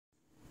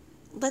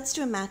let's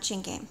do a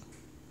matching game.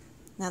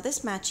 Now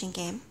this matching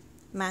game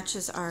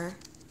matches our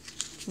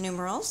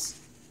numerals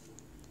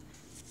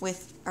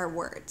with our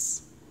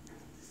words,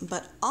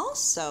 but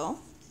also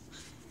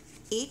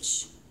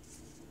each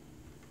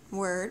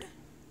word,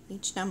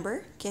 each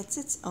number gets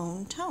its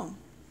own tone.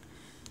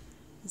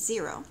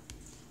 0.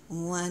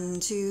 1,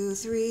 2,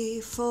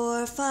 3,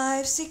 4,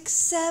 5, 6,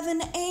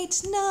 7,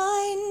 8,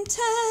 9,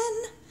 10.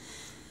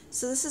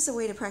 So this is a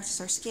way to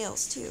practice our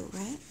scales too,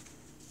 right?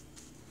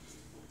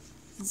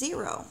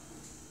 0.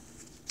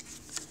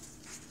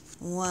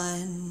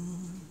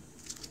 1.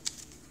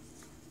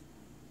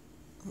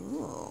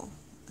 Ooh,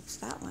 what's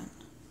that one?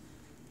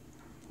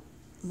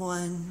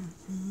 1.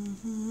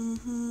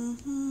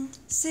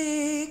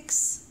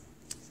 6.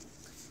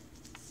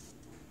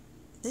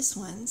 This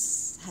one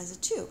has a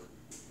 2.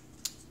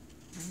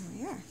 There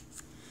we are.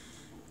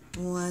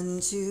 1,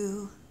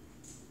 2.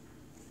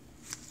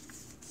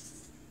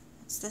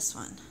 What's this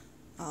one?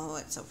 Oh,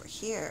 it's over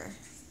here.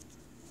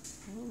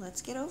 Oh,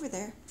 let's get over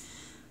there.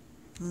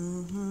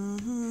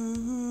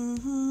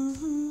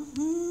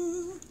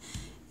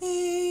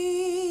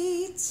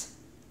 8.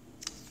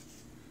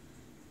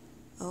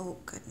 Oh,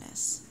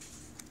 goodness.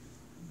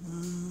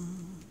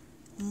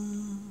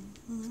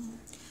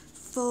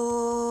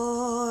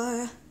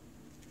 4.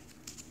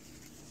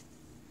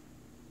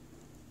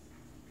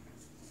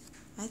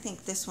 I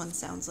think this one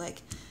sounds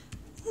like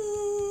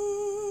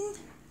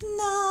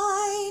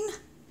 9.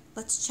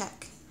 Let's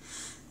check.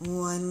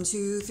 1,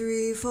 2,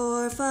 3,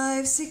 4,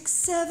 5, 6,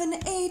 7,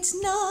 8,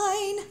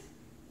 9.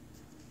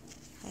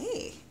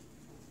 Hey,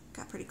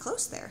 got pretty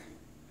close there.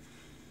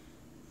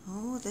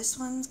 Oh, this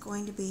one's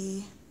going to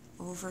be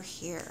over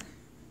here.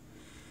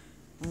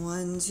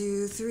 1,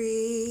 2,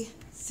 3,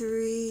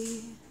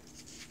 3.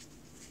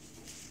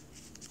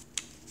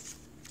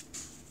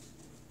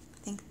 I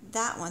think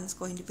that one's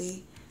going to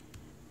be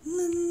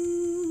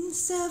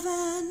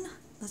 7.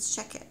 Let's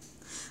check it.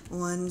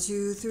 1,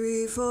 2,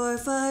 3, 4,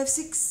 5,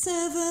 6,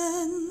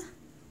 7.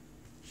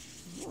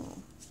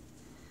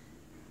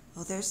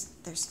 Oh, there's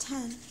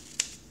 10.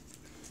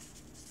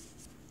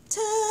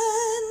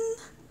 10.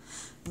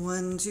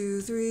 1,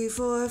 2, 3,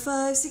 4,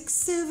 5, 6,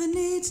 7,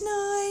 8,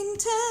 9,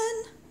 10.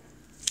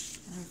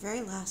 And our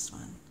very last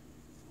one.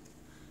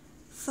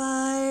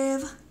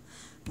 5.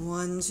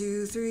 1,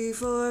 2, 3,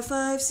 4,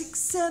 5, 6,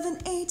 7,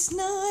 8,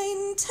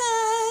 9, 10.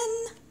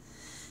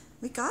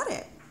 We got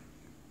it.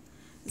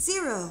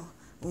 0.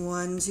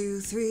 1, 2,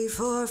 3,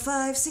 4,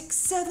 5, 6,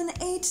 7,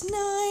 8,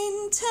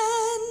 9, 10.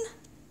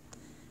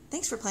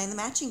 Thanks for playing the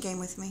matching game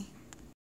with me.